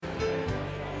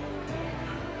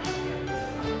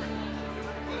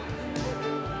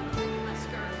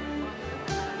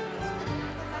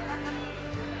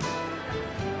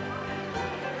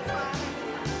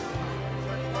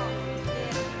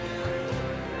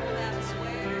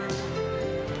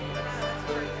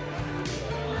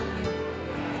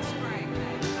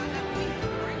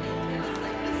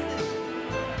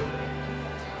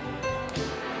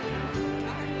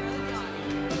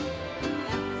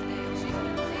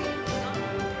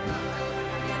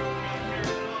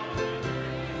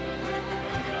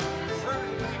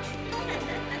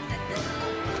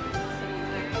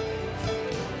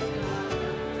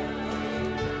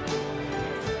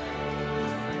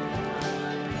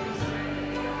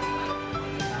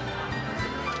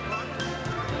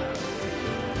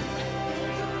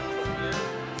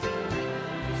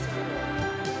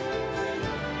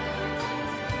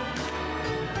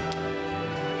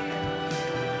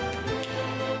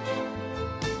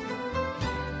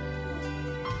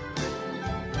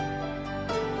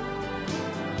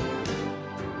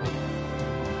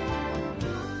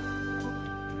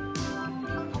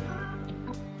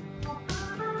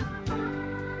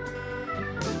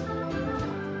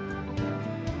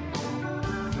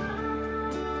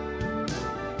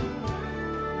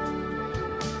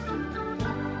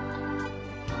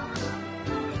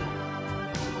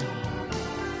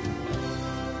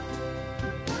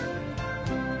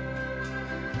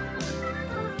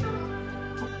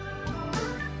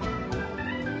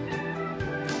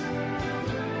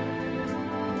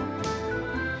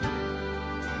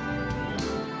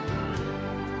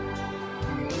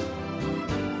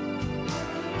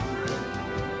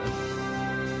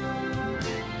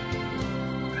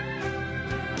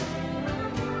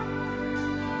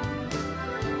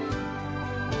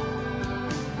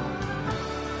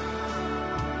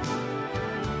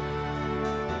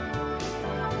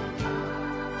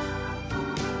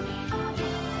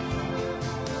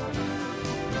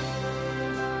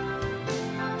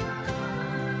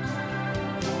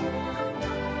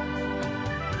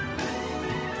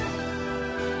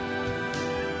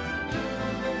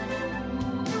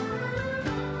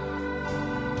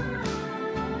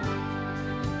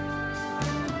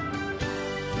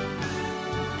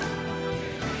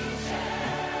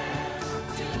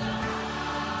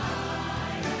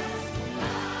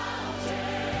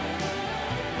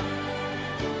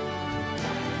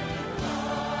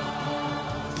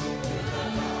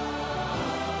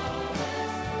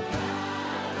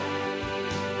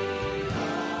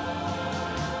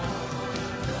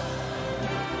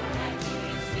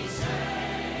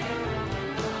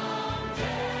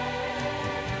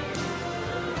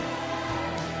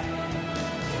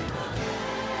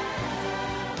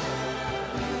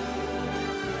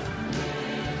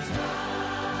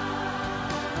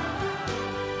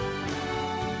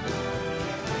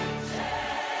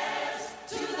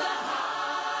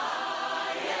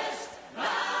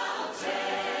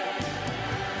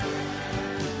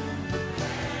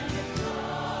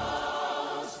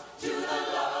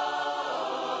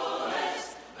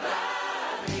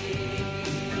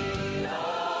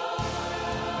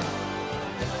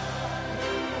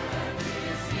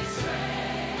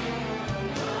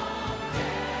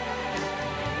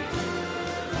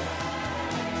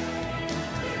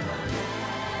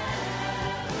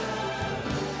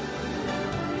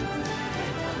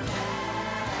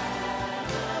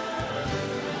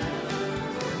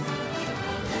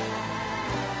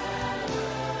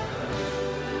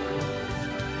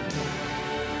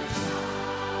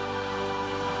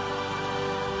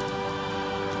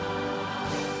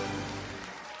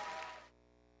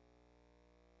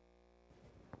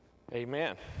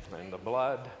Amen. And the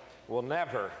blood will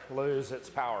never lose its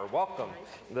power. Welcome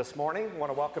this morning. I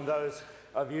want to welcome those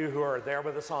of you who are there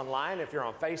with us online. If you're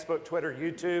on Facebook, Twitter,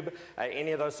 YouTube,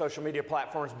 any of those social media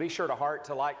platforms, be sure to heart,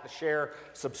 to like, to share,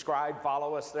 subscribe,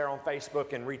 follow us there on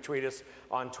Facebook, and retweet us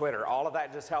on Twitter. All of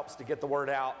that just helps to get the word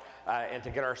out and to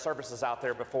get our services out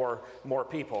there before more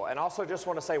people. And also just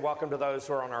want to say welcome to those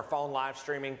who are on our phone live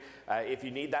streaming. If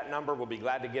you need that number, we'll be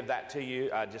glad to give that to you.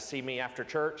 Just see me after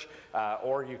church,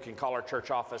 or you can call our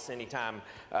church office anytime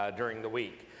during the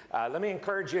week. Let me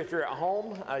encourage you, if you're at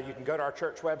home, you can go to our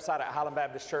church website at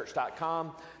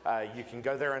highlandbaptistchurch.com. You can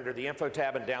go there under the info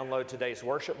tab and download today's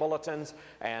worship bulletins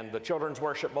and the children's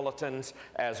worship bulletins,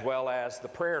 as well as the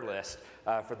prayer list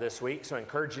for this week. So I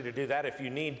encourage you to do that. If you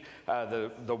need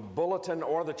the bulletin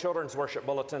or the children's worship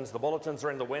bulletins, the bulletins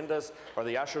are in the windows, or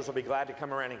the ushers will be glad to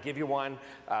come around and give you one.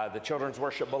 The children's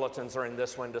worship bulletins are in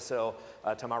this windowsill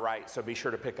to my right, so be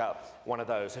sure to pick up one of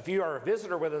those. If you are a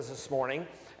visitor with us this morning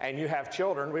and you have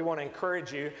children, we want to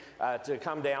encourage you to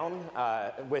come down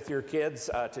with your kids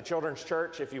to Children's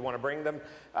Church if you want to bring them.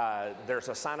 There's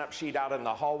a sign-up sheet out in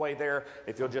the hallway there.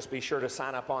 If you'll just be sure to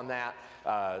sign up on that.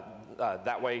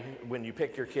 That way, when you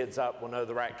pick your kids up, we'll know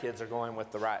the right kids are going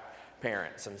with the right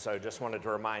parents. And so just wanted to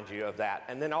remind you of that.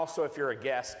 And then also, if you're a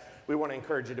guest, we want to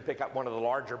encourage you to pick up one of the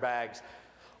larger bags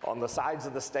on the sides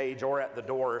of the stage or at the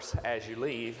doors as you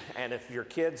leave. And if your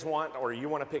kids want, or you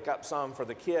want to pick up some for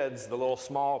the kids, the little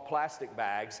small plastic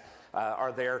bags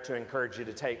are there to encourage you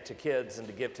to take to kids and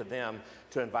to give to them,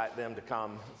 to invite them to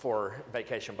come for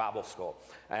Vacation Bible School.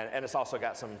 And it's also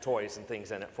got some toys and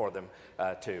things in it for them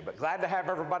too. But glad to have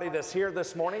everybody that's here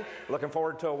this morning. Looking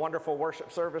forward to a wonderful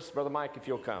worship service. Brother Mike, if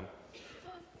you'll come.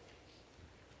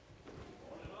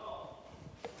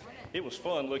 It was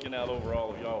fun looking out over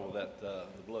all of y'all with that, the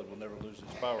blood will never lose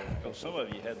its power, because some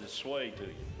of you had this sway to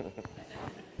you.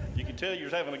 You can tell you're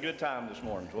having a good time this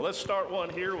morning. Well, let's start one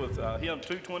here with hymn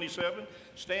 227.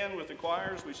 Stand with the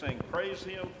choirs. We sing, praise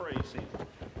him, praise him.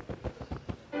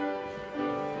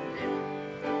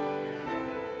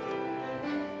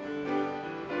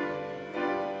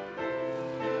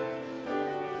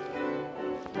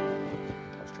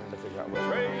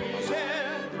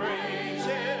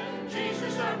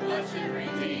 Blessed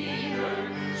Redeemer,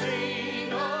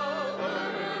 sing all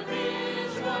earth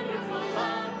His wonderful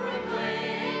love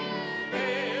proclaim.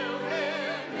 Hail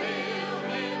Him,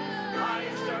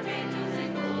 highest archangels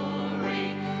in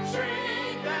glory,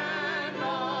 strength and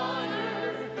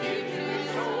honor, give to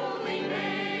His holy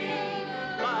name.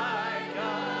 Like a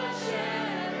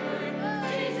shepherd,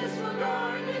 Jesus will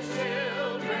guard His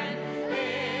children.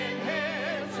 In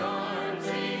His arms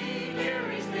He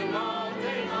carries them all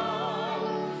day long.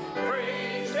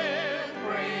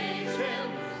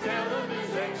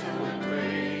 Excellent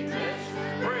greatness,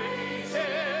 praise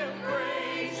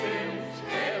Him,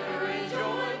 ever in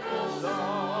joyful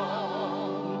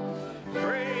song.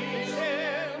 Praise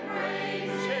Him,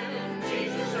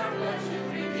 Jesus our blessed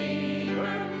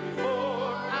Redeemer,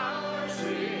 for our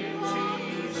sins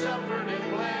He suffered and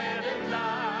bled and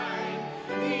died.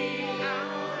 He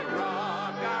our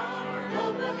rock, our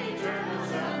hope of eternal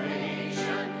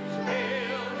salvation.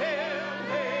 Hail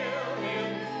Him,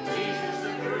 Jesus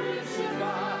the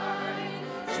crucified.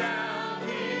 Sound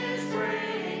His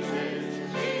praises,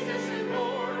 Jesus who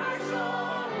bore our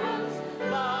sorrows,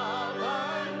 love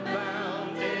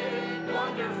unbounded,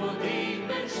 wonderful, deep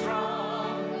and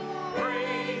strong.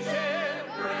 Praise Him,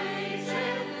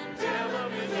 tell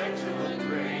of His excellent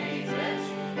greatness.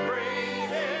 Praise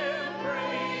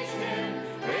Him,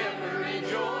 ever in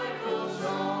joyful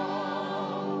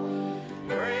song.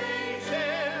 Praise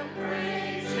Him,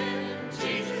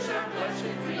 Jesus our blessed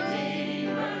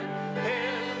Redeemer.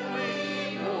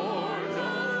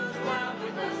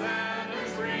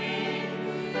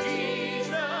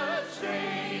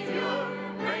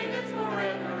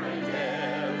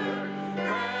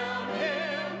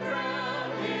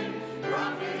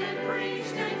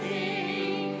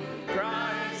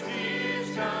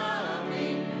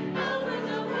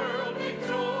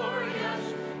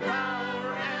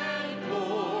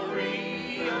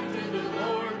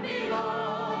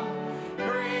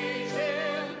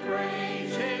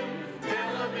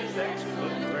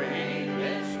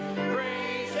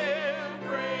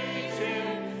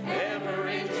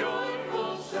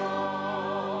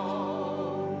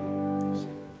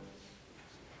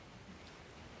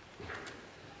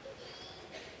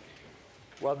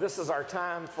 Well, this is our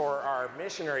time for our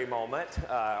missionary moment.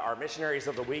 Our missionaries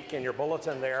of the week in your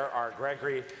bulletin there are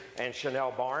Gregory and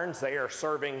Chanel Barnes. They are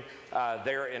serving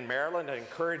there in Maryland. I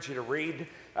encourage you to read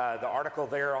the article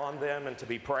there on them and to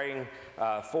be praying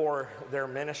for their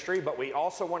ministry. But we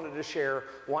also wanted to share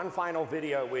one final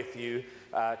video with you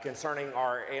concerning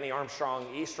our Annie Armstrong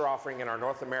Easter offering and our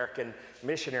North American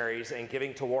missionaries and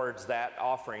giving towards that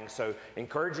offering. So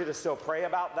encourage you to still pray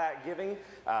about that giving,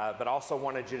 but also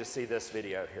wanted you to see this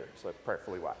video here. So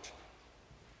prayerfully watch.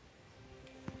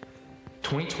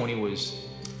 2020 was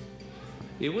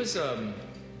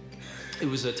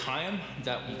a time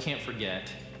that you can't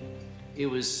forget. It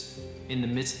was in the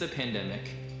midst of the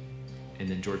pandemic, and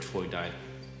then George Floyd died.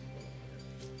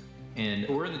 And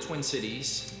we're in the Twin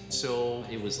Cities, so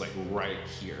it was like right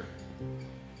here.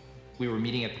 We were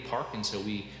meeting at the park, and so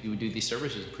we would do these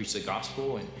services, preach the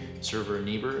gospel and serve our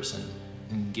neighbors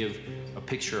and give a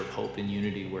picture of hope and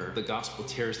unity where the gospel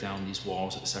tears down these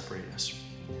walls that separate us.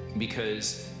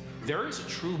 Because there is a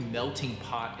true melting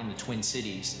pot in the Twin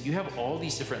Cities. You have all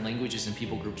these different languages and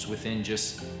people groups within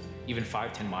just even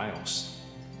 5-10 miles.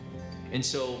 And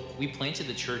so we planted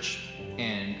the church,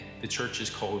 and the church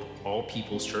is called All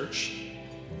Peoples Church.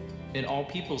 And all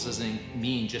peoples doesn't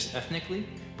mean just ethnically,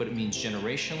 but it means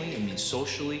generationally, it means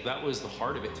socially. That was the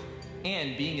heart of it.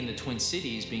 And being in the Twin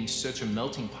Cities, being such a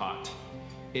melting pot,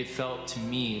 it felt to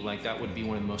me like that would be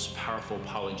one of the most powerful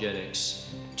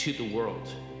apologetics to the world.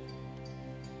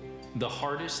 The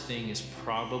hardest thing is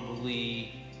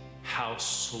probably how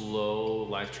slow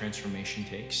life transformation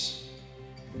takes.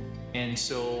 And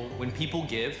so when people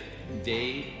give,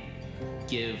 they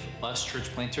give us church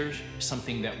planters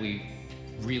something that we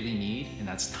really need, and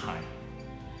that's time.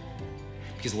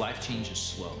 Because life change is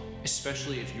slow,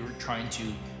 especially if you're trying to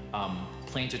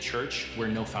plant a church where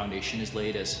no foundation is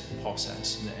laid, as Paul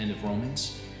says in the end of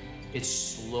Romans. It's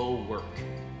slow work,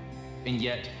 and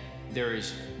yet there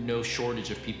is no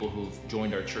shortage of people who've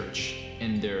joined our church,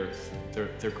 and they're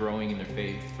growing in their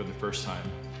faith for the first time,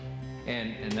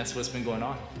 and that's what's been going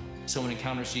on. Someone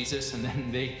encounters Jesus, and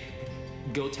then they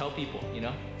go tell people,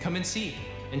 come and see.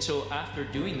 And so after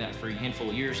doing that for a handful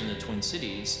of years in the Twin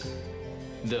Cities,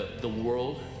 the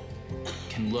world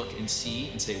can look and see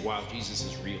and say, wow, Jesus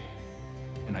is real.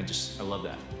 And I love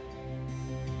that.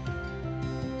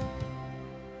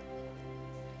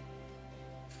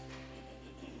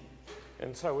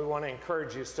 And so we want to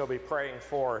encourage you to still be praying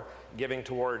for giving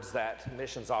towards that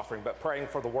missions offering, but praying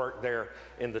for the work there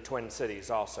in the Twin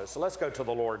Cities also. So let's go to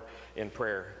the Lord in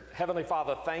prayer. Heavenly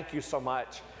Father, thank you so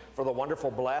much for the wonderful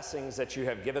blessings that you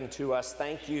have given to us.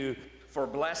 Thank you for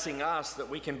blessing us that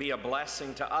we can be a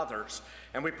blessing to others.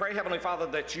 And we pray, Heavenly Father,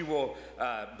 that you will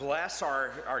bless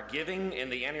our giving in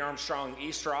the Annie Armstrong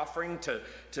Easter offering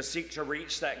to seek to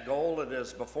reach that goal that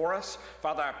is before us.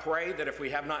 Father, I pray that if we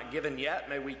have not given yet,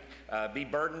 may we be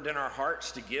burdened in our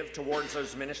hearts to give towards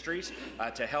those ministries,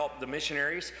 to help the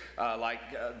missionaries like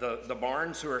the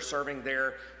Barnes who are serving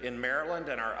there in Maryland,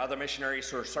 and our other missionaries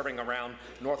who are serving around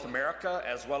North America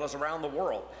as well as around the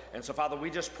world. And so, Father, we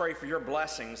just pray for your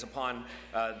blessings upon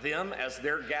them as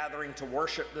they're gathering to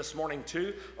worship this morning too.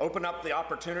 Open up the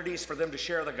opportunities for them to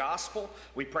share the gospel.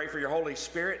 We pray for your Holy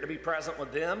Spirit to be present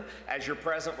with them as you're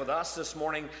present with us this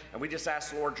morning. And we just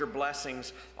ask, Lord, your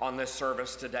blessings on this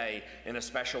service today in a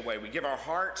special way. We give our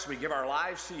hearts, we give our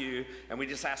lives to you, and we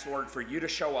just ask, Lord, for you to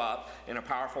show up in a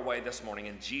powerful way this morning.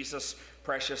 In Jesus'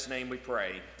 precious name we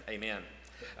pray. Amen.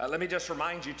 Let me just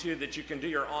remind you, too, that you can do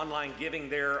your online giving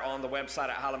there on the website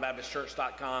at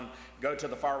highlandbaptistchurch.com. Go to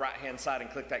the far right-hand side and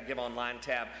click that Give Online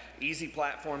tab. Easy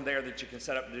platform there that you can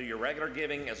set up to do your regular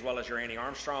giving as well as your Annie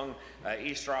Armstrong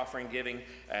Easter offering giving,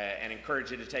 and encourage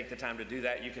you to take the time to do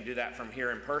that. You can do that from here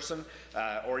in person,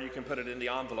 or you can put it in the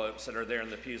envelopes that are there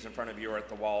in the pews in front of you or at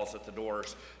the walls at the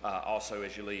doors also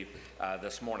as you leave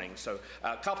this morning. So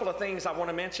a couple of things I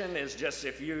want to mention is just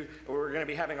we're going to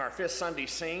be having our 5th Sunday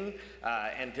Sing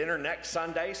and dinner next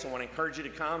Sunday, so I want to encourage you to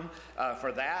come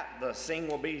for that. The Sing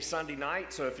will be Sunday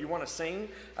night, so if you want to sing,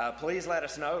 please let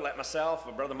us know. Let myself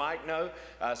or Brother Mike know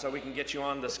so we can get you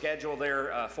on the schedule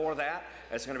there for that.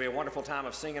 It's going to be a wonderful time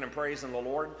of singing and praising the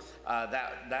Lord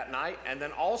that night. And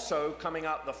then also coming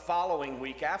up the following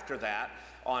week after that,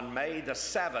 on May the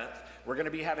 7th, we're going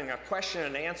to be having a question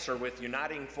and answer with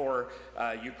Uniting for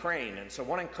Ukraine. And so I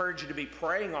want to encourage you to be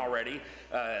praying already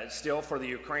still for the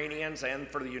Ukrainians and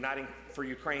for the Uniting for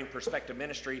Ukraine Perspective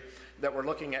Ministry that we're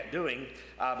looking at doing.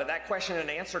 But that question and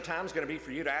answer time is going to be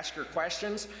for you to ask your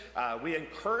questions. We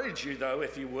encourage you, though,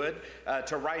 if you would,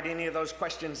 to write any of those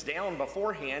questions down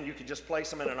beforehand. You could just place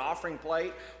them in an offering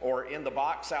plate or in the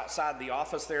box outside the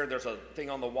office there. There's a thing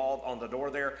on the wall, on the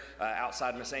door there,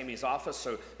 outside Miss Amy's office. So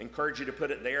So encourage you to put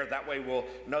it there. That way we'll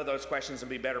know those questions and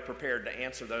be better prepared to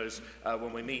answer those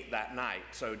when we meet that night.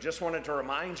 So just wanted to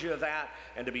remind you of that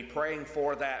and to be praying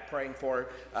for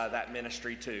that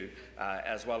ministry too,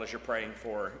 as well as you're praying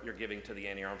for your giving to the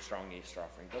Annie Armstrong Easter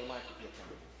offering. Brother Mike, if you'll come.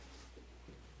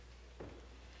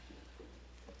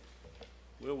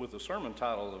 Well, with the sermon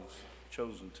title of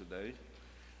chosen today,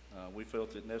 we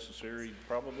felt it necessary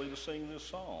probably to sing this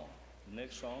song. The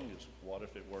next song is What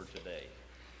If It Were Today?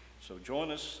 So join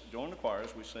the choir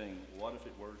as we sing What If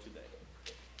It Were Today.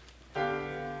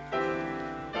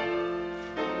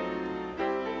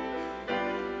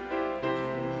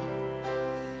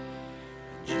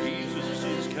 Jesus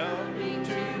is coming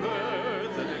to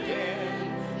earth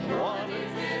again. What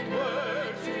if it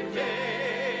were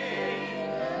today?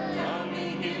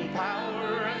 Coming in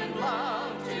power and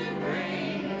love to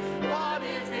bring. What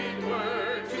if it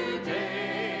were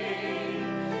today?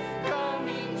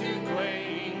 Coming to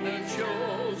claim the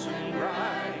chosen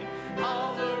bride,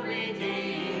 all the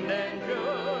redeemed and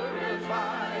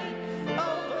purified.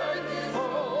 Over this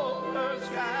whole earth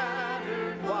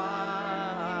scattered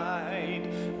wide.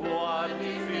 What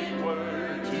if it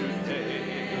were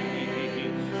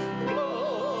today?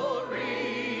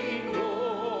 Glory,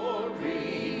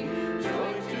 glory,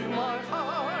 joy to my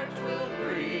heart will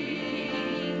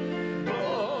bring.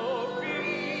 Glory,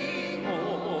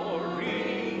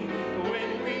 glory, when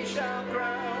we shall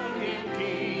crown him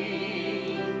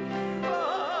King.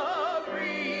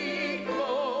 Glory,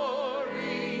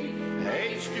 glory,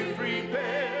 haste to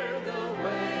prepare the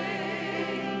way.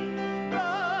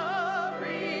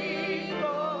 Glory,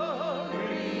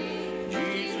 glory,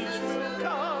 Jesus will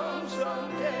come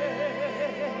someday.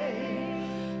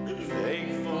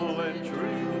 Faithful and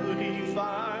true, he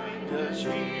find us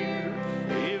here.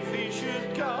 If he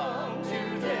should come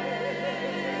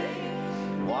today,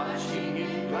 watching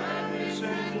in gladness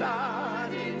and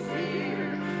not in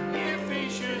fear. If he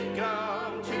should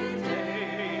come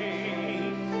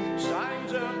today,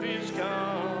 signs of his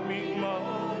coming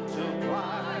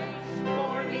multiply.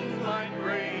 Morning light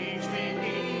breaks the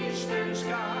eastern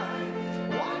sky.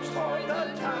 Watch for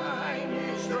the time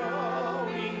is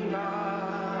drawing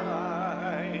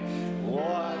nigh.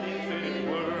 What if it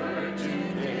were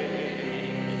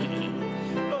today?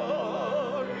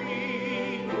 Glory,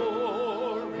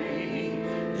 glory,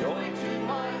 joy to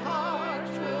my heart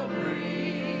will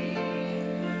bring.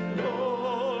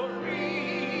 Glory,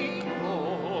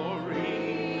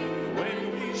 glory, when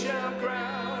we shall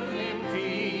crown him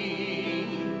King.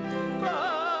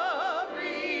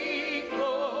 Glory,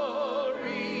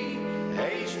 glory,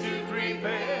 haste to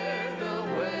prepare the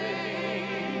way.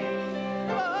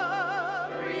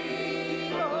 Glory,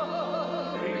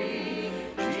 glory,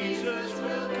 Jesus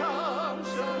will come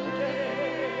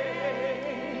someday.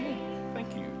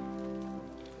 Thank you.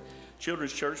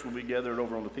 Children's Church will be gathered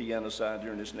over on the piano side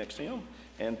during this next hymn.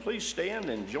 And please stand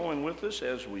and join with us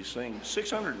as we sing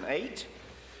 608.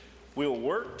 We'll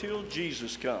work till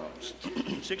Jesus comes.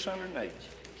 608.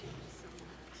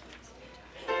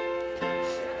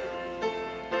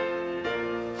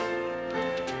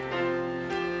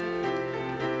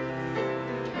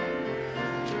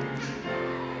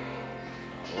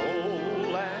 Oh,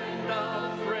 land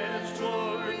of rest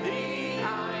for thee,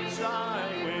 I sigh.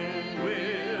 When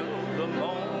will the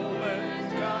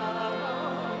moment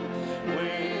come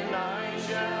when I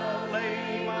shall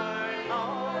lay my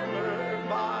armor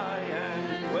by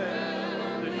and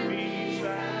dwell in peace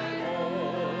at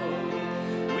home?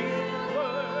 We'll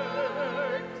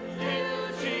work till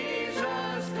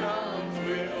Jesus comes.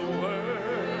 We'll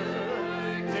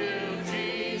work till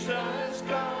Jesus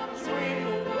comes.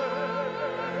 We'll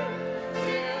work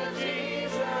till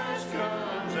Jesus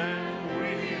comes, and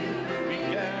we'll be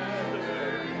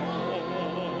gathered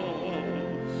home.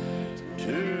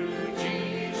 To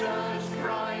Jesus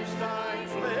Christ I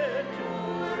fled to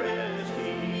rest.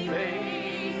 He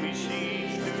made me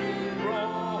cease to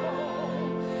roam,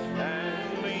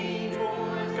 and lean for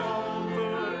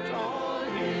comfort on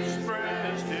his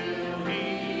breast till he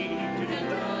did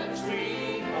not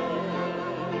sweet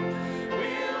home.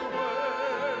 We'll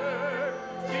work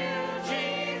till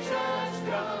Jesus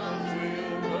comes.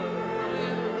 We'll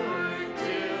work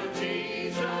till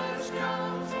Jesus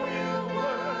comes. We'll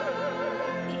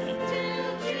work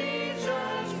till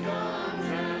Jesus comes,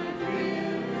 and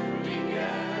we'll be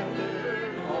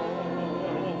gathered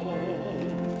home.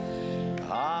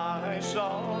 I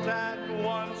saw that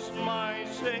once my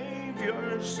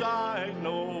Savior's side,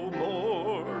 no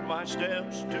more my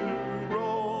steps to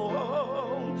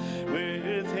roam.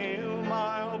 With him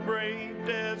I'll brave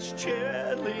death's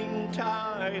chilling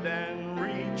tide and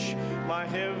reach my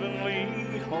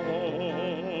heavenly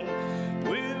home.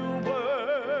 We'll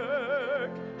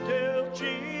work till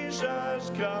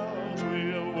Jesus comes.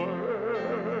 We'll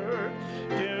work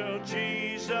till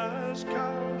Jesus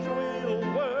comes. We'll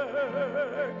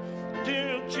work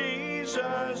till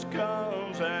Jesus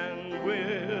comes, and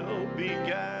we'll be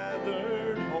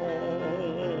gathered home.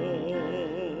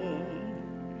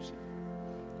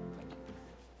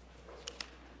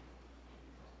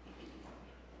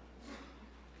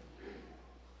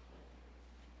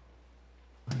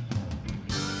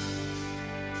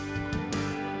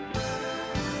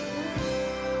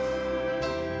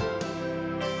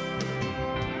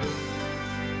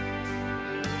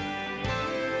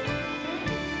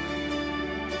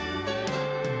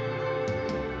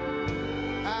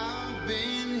 I've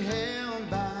been held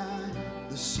by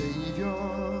the Savior.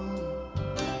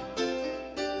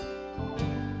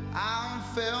 I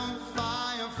felt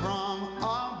fire from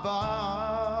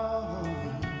above.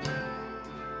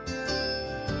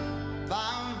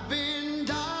 I've been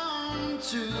down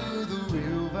to the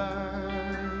river.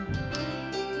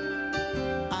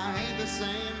 I hate the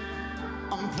same.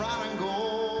 I'm proud and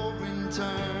go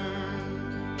return.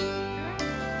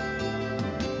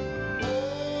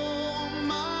 Oh,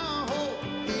 my hope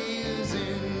is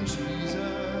in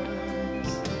Jesus.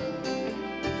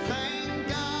 Thank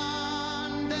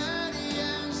God that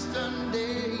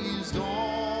yesterday is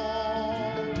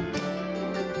gone.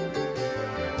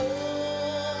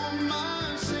 Oh,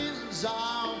 my sins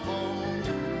are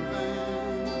forgiven.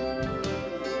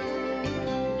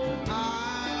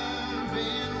 I've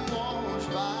been washed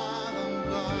by the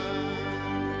blood.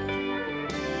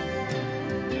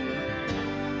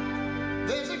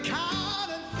 There's a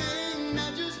kind of thing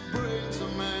that just breaks a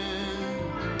man,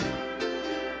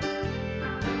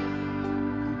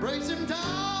 breaks him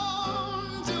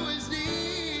down to his knees.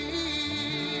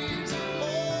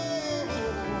 Oh,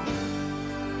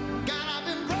 God, I've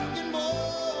been broken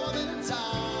more than a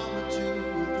time or 2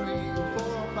 or 3 or 4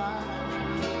 or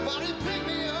 5. But He picked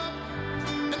me up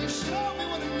and He showed me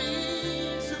what it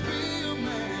means to be a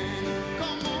man.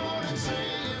 Come on and sing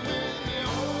it with me. Oh,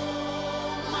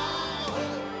 my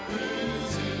hope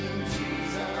is in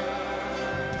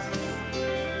Jesus.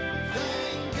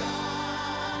 Thank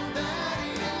God that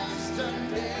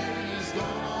yesterday is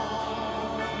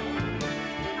gone.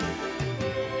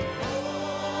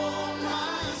 Oh,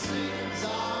 my sins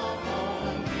are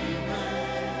forgiven.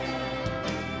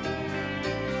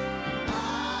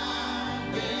 I've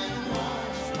been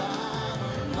washed by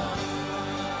the blood.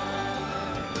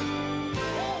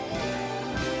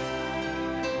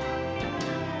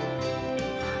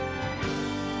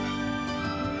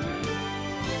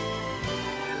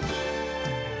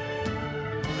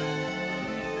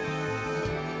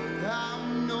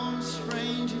 I'm no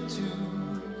stranger to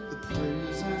the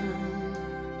prison.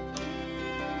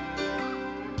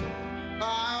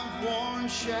 I've worn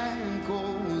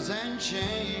shackles and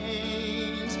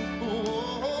chains.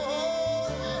 Oh,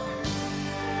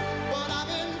 but I've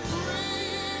been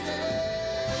freed and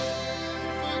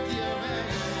forgiven.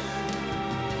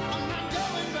 I'm not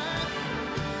going back.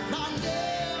 I'll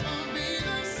never be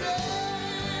the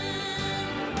same.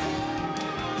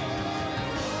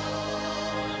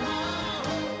 My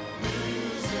hope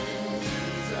is in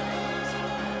Jesus.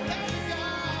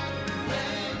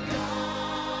 Thank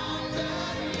God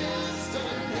that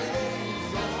yesterday's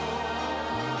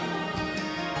gone.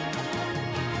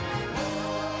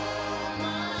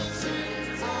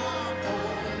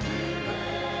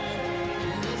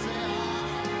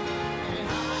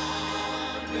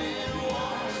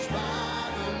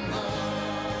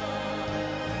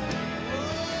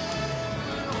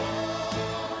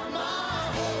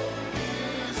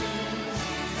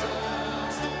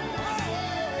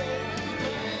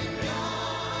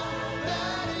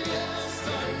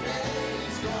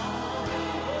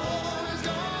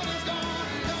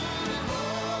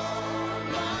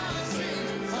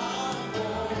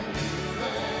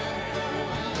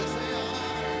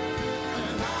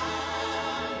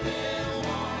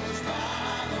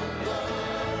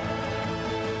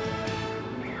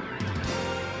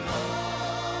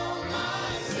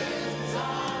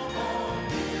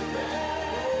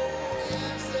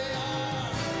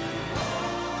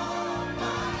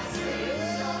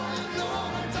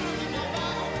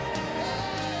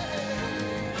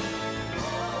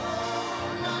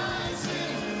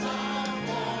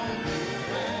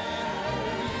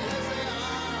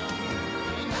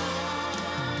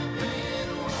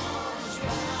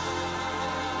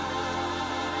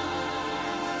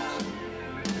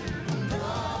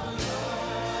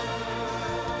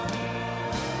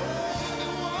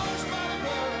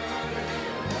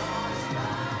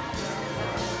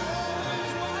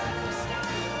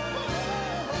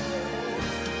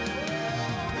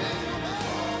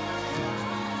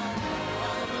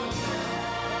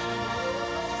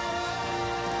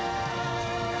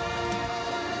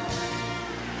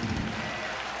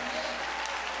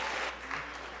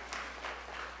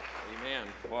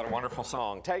 What a wonderful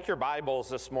song. Take your Bibles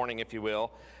this morning, if you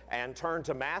will, and turn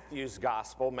to Matthew's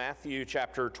Gospel, Matthew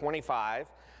chapter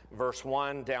 25, verse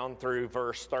 1 down through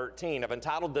verse 13. I've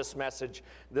entitled this message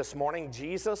this morning,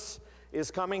 Jesus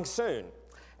is Coming Soon.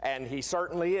 And he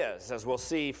certainly is, as we'll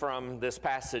see from this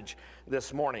passage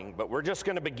this morning. But we're just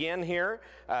going to begin here,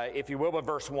 if you will, with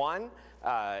verse 1,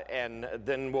 and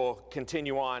then we'll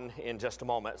continue on in just a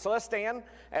moment. So let's stand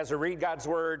as we read God's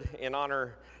Word in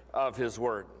honor of His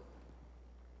Word.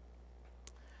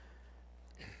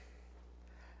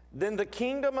 Then the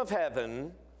kingdom of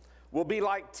heaven will be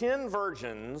like 10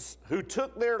 virgins who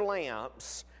took their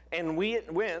lamps and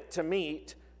went to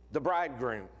meet the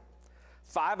bridegroom.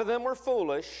 5 of them were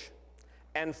foolish,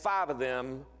 and 5 of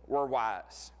them were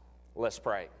wise. Let's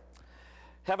pray.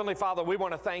 Heavenly Father, we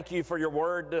want to thank you for your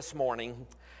word this morning.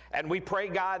 And we pray,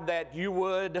 God, that you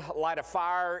would light a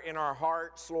fire in our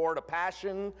hearts, Lord, a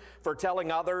passion for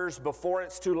telling others before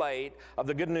it's too late of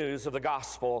the good news of the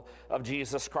gospel of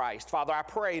Jesus Christ. Father, I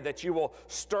pray that you will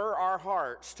stir our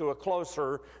hearts to a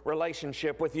closer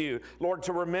relationship with you. Lord,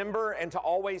 to remember and to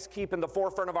always keep in the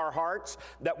forefront of our hearts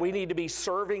that we need to be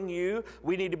serving you,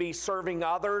 we need to be serving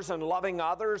others and loving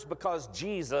others because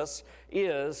Jesus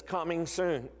is coming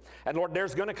soon. And Lord,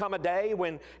 there's going to come a day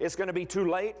when it's going to be too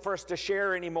late for us to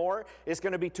share anymore. It's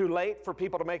going to be too late for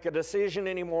people to make a decision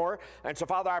anymore. And so,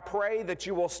 Father, I pray that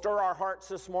you will stir our hearts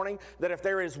this morning, that if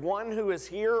there is one who is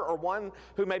here or one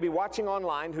who may be watching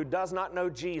online who does not know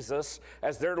Jesus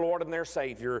as their Lord and their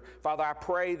Savior, Father, I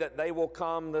pray that they will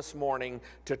come this morning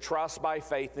to trust by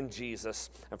faith in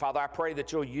Jesus. And Father, I pray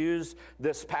that you'll use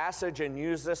this passage and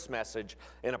use this message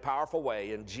in a powerful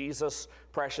way. In Jesus'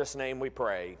 precious name we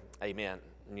pray. Amen.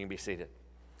 And you can be seated.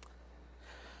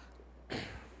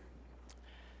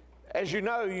 As you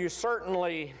know, you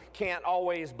certainly can't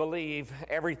always believe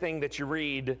everything that you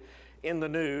read in the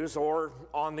news or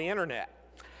on the internet.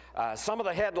 Some of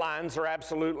the headlines are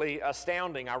absolutely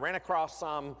astounding. I ran across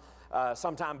some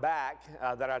time back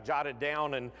that I jotted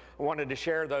down and wanted to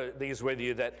share these with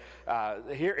you. That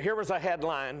here was a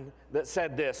headline that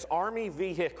said this: Army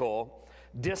vehicle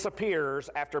disappears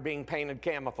after being painted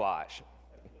camouflage.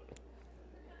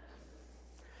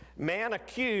 Man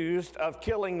accused of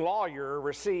killing lawyer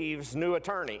receives new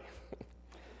attorney.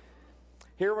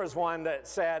 Here was one that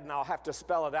said, and I'll have to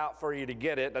spell it out for you to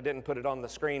get it. I didn't put it on the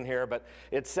screen here, but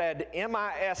it said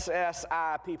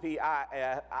MISSIPPI'.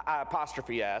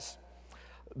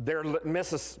 They're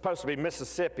supposed to be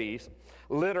Mississippi's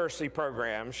literacy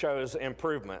program shows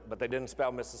improvement, but they didn't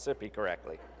spell Mississippi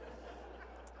correctly.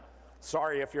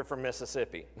 Sorry if you're from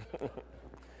Mississippi.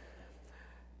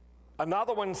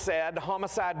 Another one said,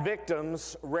 homicide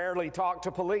victims rarely talk to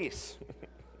police.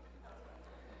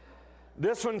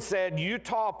 This one said,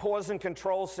 Utah Poison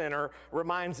Control Center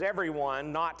reminds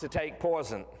everyone not to take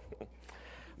poison.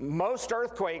 Most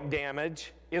earthquake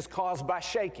damage is caused by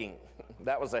shaking.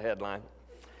 That was a headline.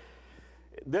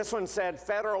 This one said,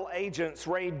 federal agents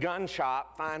raid gun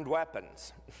shop, find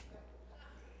weapons.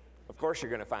 Of course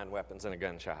you're going to find weapons in a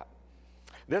gun shop.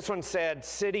 This one said,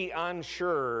 city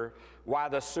unsure why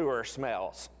the sewer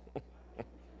smells.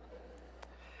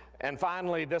 And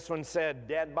finally, this one said,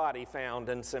 dead body found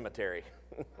in cemetery.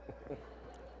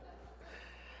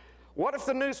 What if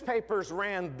the newspapers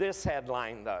ran this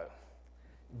headline, though?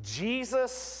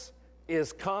 Jesus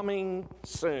is coming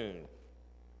soon.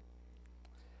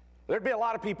 There'd be a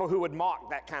lot of people who would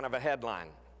mock that kind of a headline.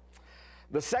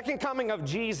 The second coming of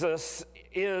Jesus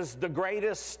is the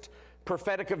greatest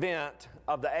prophetic event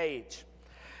of the age.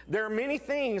 There are many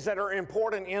things that are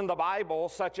important in the Bible,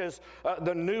 such as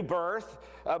the new birth,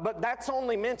 but that's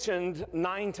only mentioned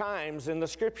 9 times in the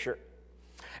Scripture.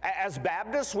 As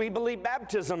Baptists, we believe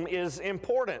baptism is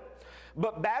important,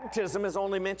 but baptism is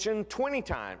only mentioned 20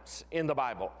 times in the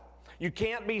Bible. You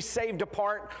can't be saved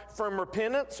apart from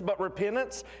repentance, but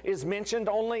repentance is mentioned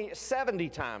only 70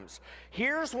 times.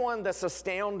 Here's one that's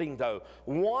astounding, though.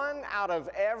 1 out of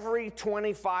every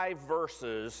 25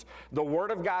 verses, the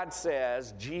Word of God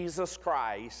says Jesus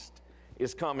Christ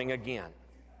is coming again.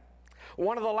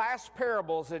 One of the last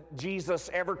parables that Jesus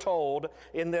ever told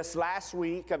in this last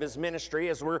week of his ministry,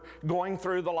 as we're going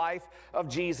through the life of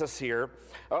Jesus here,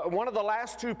 one of the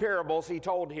last 2 parables he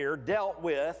told here dealt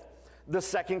with the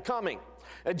second coming.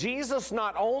 Jesus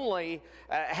not only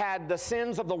had the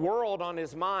sins of the world on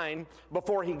his mind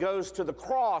before he goes to the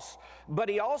cross, but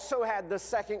he also had the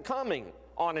second coming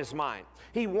on his mind.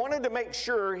 He wanted to make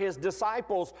sure his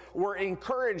disciples were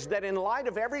encouraged that in light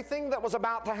of everything that was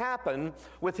about to happen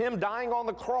with him dying on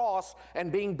the cross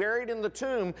and being buried in the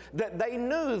tomb, that they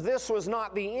knew this was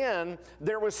not the end.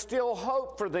 There was still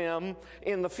hope for them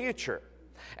in the future.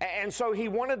 And so he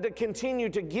wanted to continue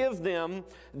to give them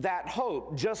that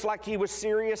hope. Just like he was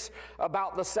serious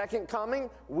about the second coming,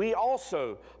 we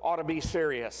also ought to be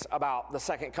serious about the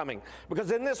second coming.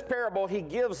 Because in this parable, he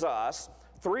gives us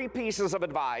 3 pieces of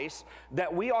advice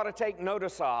that we ought to take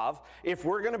notice of if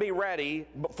we're going to be ready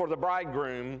for the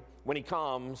bridegroom when he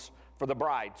comes for the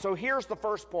bride. So here's the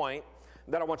first point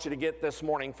that I want you to get this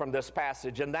morning from this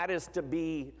passage, and that is to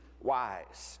be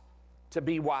wise. To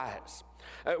be wise.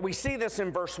 We see this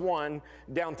in verse 1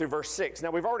 down through verse 6. Now,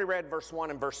 we've already read verse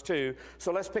 1 and verse 2,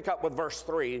 so let's pick up with verse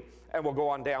 3, and we'll go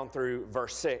on down through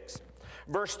verse 6.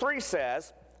 Verse 3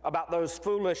 says about those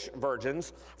foolish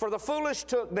virgins, "For the foolish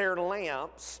took their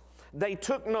lamps, they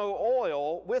took no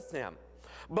oil with them,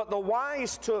 but the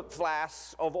wise took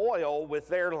flasks of oil with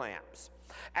their lamps.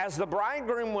 As the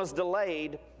bridegroom was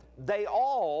delayed, they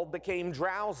all became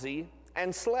drowsy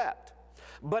and slept.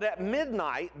 But at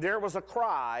midnight there was a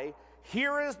cry,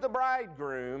 'Here is the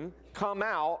bridegroom, come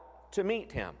out to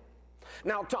meet him.'"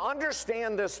 Now, to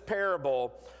understand this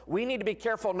parable, we need to be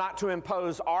careful not to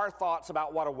impose our thoughts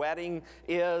about what a wedding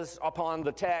is upon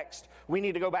the text. We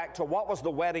need to go back to what was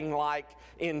the wedding like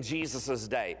in Jesus'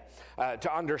 day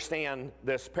to understand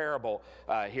this parable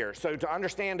here. So to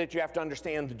understand it, you have to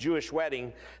understand the Jewish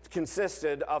wedding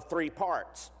consisted of 3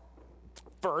 parts.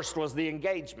 First was the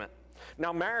engagement.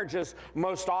 Now, marriages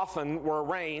most often were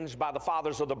arranged by the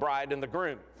fathers of the bride and the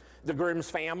groom. The groom's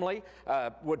family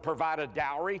would provide a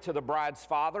dowry to the bride's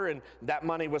father, and that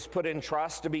money was put in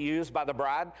trust to be used by the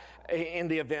bride in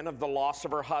the event of the loss of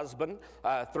her husband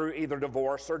through either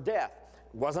divorce or death.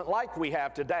 It wasn't like we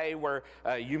have today where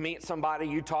you meet somebody,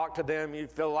 you talk to them, you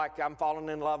feel like I'm falling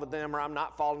in love with them or I'm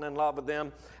not falling in love with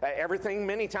them. Everything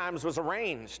many times was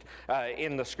arranged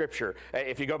in the Scripture.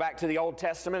 If you go back to the Old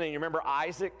Testament and you remember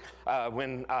Isaac,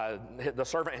 when the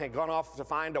servant had gone off to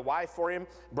find a wife for him,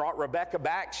 brought Rebekah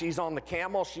back, she's on the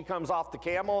camel, she comes off the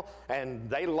camel, and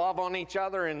they love on each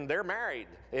other and they're married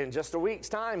in just a week's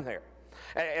time there.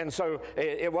 And so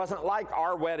it wasn't like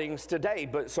our weddings today,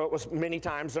 but so it was many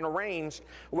times an arranged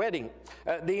wedding.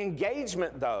 The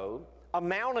engagement, though,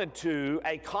 amounted to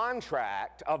a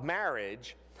contract of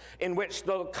marriage in which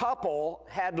the couple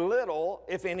had little,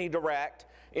 if any, direct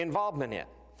involvement in.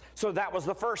 So that was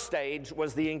the first stage,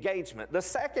 was the engagement. The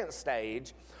second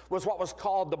stage was what was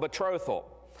called the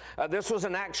betrothal. This was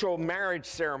an actual marriage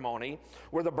ceremony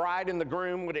where the bride and the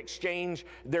groom would exchange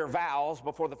their vows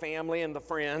before the family and the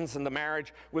friends, and the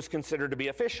marriage was considered to be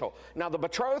official. Now, the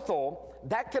betrothal,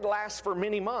 that could last for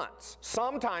many months,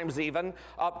 sometimes even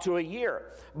up to a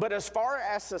year. But as far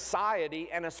as society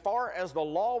and as far as the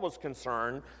law was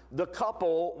concerned, the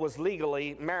couple was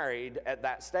legally married at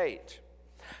that stage.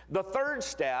 The third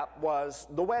step was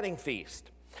the wedding feast.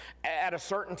 At a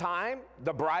certain time,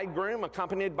 the bridegroom,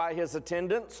 accompanied by his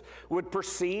attendants, would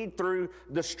proceed through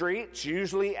the streets,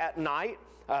 usually at night,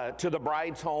 to the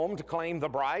bride's home to claim the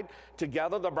bride.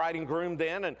 Together, the bride and groom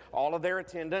then and all of their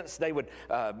attendants, they would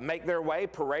make their way,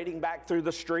 parading back through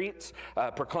the streets,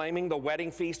 proclaiming the wedding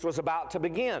feast was about to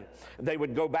begin. They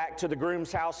would go back to the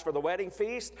groom's house for the wedding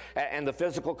feast and the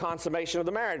physical consummation of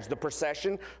the marriage. The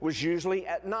procession was usually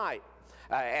at night.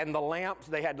 And the lamps,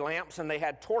 they had lamps and they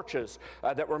had torches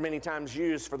that were many times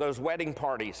used for those wedding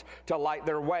parties to light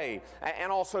their way,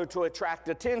 and also to attract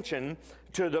attention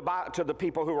to the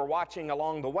people who were watching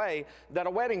along the way that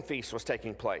a wedding feast was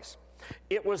taking place.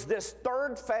 It was this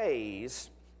third phase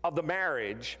of the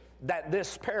marriage that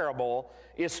this parable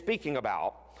is speaking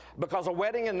about, because a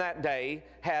wedding in that day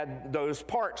had those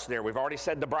parts there. We've already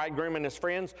said the bridegroom and his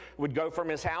friends would go from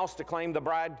his house to claim the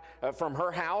bride from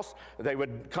her house. They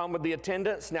would come with the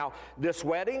attendants. Now, this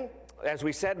wedding, as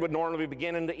we said, would normally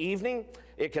begin in the evening.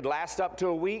 It could last up to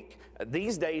a week.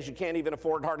 These days, you can't even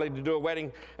afford hardly to do a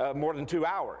wedding more than 2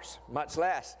 hours, much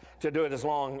less to do it as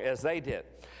long as they did.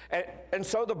 And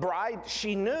so the bride,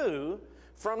 she knew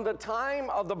from the time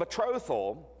of the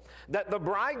betrothal that the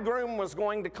bridegroom was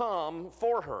going to come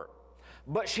for her.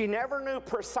 But she never knew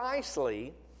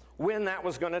precisely when that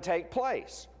was going to take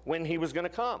place, when he was going to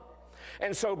come.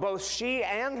 And so both she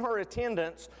and her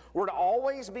attendants were to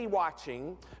always be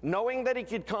watching, knowing that he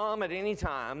could come at any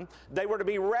time. They were to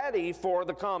be ready for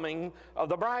the coming of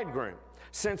the bridegroom.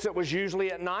 Since it was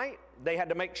usually at night, they had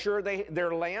to make sure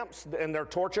their lamps and their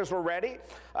torches were ready,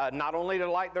 not only to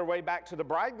light their way back to the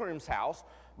bridegroom's house,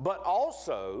 but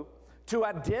also to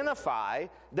identify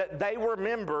that they were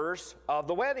members of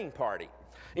the wedding party.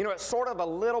 You know, it's sort of a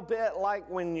little bit like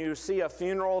when you see a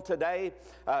funeral today,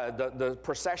 the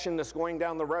procession that's going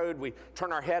down the road, we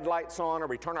turn our headlights on or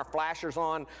we turn our flashers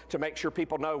on to make sure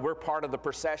people know we're part of the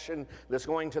procession that's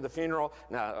going to the funeral.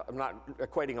 Now, I'm not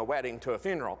equating a wedding to a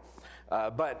funeral,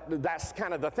 but that's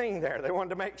kind of the thing there. They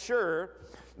wanted to make sure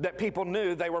that people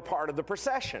knew they were part of the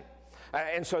procession.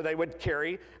 And so they would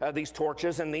carry these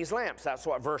torches and these lamps. That's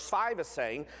what verse 5 is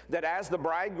saying, that as the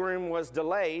bridegroom was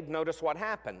delayed, notice what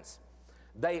happens.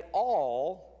 They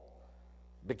all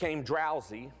became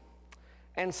drowsy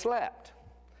and slept.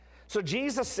 So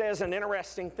Jesus says an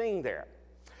interesting thing there.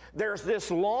 There's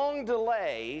this long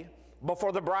delay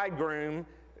before the bridegroom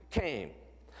came.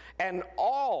 And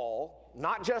all,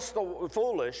 not just the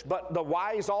foolish, but the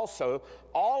wise also,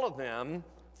 all of them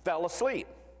fell asleep.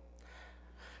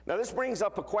 Now this brings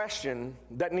up a question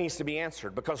that needs to be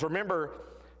answered, because remember,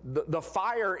 the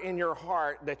fire in your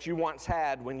heart that you once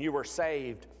had when you were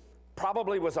saved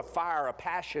probably was a fire, a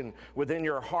passion within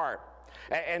your heart.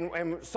 And